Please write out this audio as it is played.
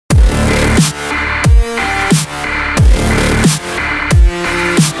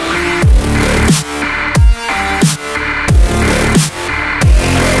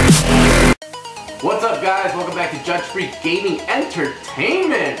stress-free gaming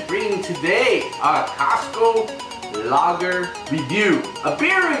entertainment, bringing today a Costco lager review, a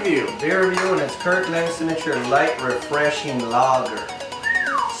beer review. Beer review, and it's Kirkland Signature Light Refreshing Lager.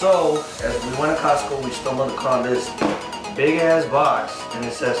 So, as we went to Costco, we stumbled upon this big ass box, and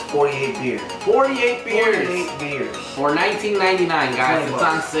it says 48 beers. 48 beers. 48 beers. For $19.99, guys. It's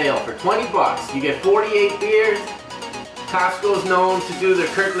on sale for 20 bucks. You get 48 beers. Costco is known to do their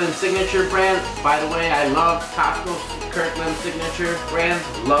Kirkland Signature brand. By the way, I love Costco's Kirkland Signature brand.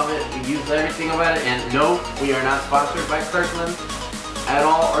 Love it. We use everything about it. And no, we are not sponsored by Kirkland at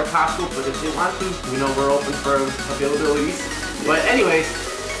all, or Costco, but if they want to, we know we're open for availabilities. But anyways,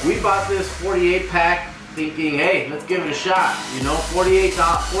 we bought this 48 pack thinking, hey, let's give it a shot. You know, 48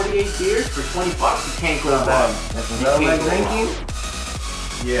 beers for 20 bucks, you can't go wrong. If you don't like drinking,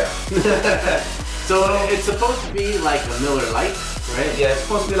 yeah. So it's supposed to be like a Miller Lite, right? Yeah, it's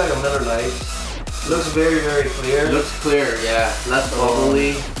supposed to be like a Miller Lite. Looks very, very clear. Looks clear, yeah. Less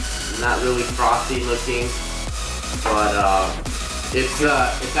bubbly, not really frosty looking. But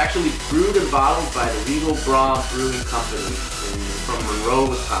it's actually brewed and bottled by the Regal Braw Brewing Company from Monroe,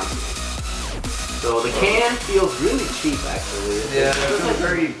 Wisconsin. So the can feels really cheap, actually. Yeah, it feels like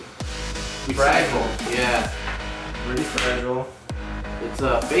very fragile. Yeah. Really fragile. It's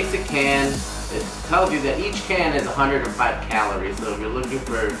a basic can. It tells you that each can is 105 calories. So if you're looking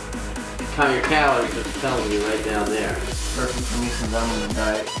for count your calories, it's telling you right down there. Perfect for me since I'm on a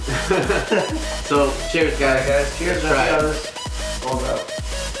diet. So cheers, guys. Alright, guys. Cheers. Let's try it. Hold up.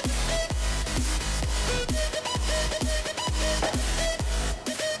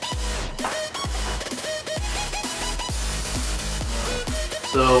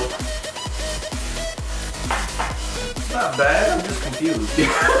 So, it's not bad, I'm just confused.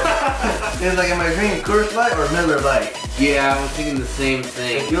 It's like, am I drinking COORS Light or Miller Lite? yeah, I was thinking the same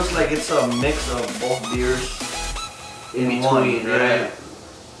thing. It feels like it's a mix of both beers In between, one, right?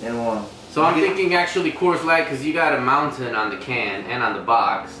 In one. So I'm thinking actually Coors Light because you got a mountain on the can and on the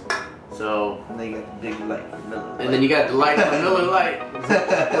box. So. And then you got the big light for Miller Lite. And then you got the light from Miller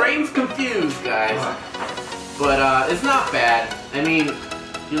Lite. Brain's confused, guys. But it's not bad. I mean,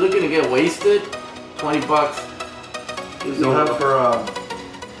 you're looking to get wasted, 20 bucks. You have for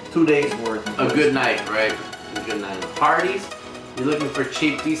 2 days worth. A good night, right? A good night. Parties, you're looking for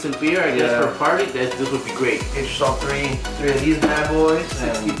cheap, decent beer, I guess, for a party, this would be great. Get yourself three of these bad boys.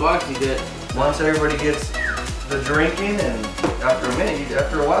 60 bucks, you get. Once everybody gets the drinking, and after a minute,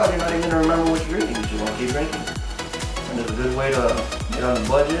 after a while, you're not even going to remember what you're drinking. You just want to keep drinking. And it's a good way to get on the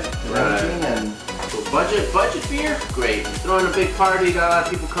budget and everything. And so budget beer, great. You're throwing a big party, got a lot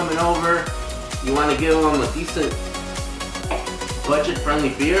of people coming over. You want to give them a decent budget-friendly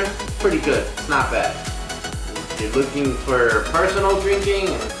beer, pretty good. It's not bad. If you're looking for personal drinking,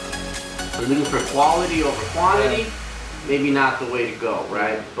 and you're looking for quality over quantity, maybe not the way to go,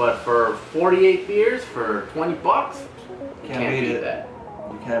 right? But for 48 beers for 20 bucks, you can't beat that.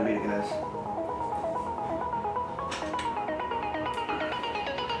 You can't beat it, guys.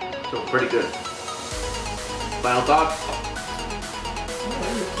 So pretty good. Final thoughts?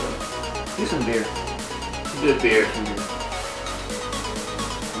 Decent beer. It's a good beer.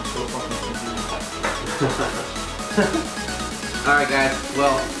 Alright guys,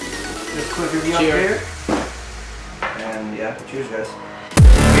 well, just a quick review on beer. And yeah, cheers guys.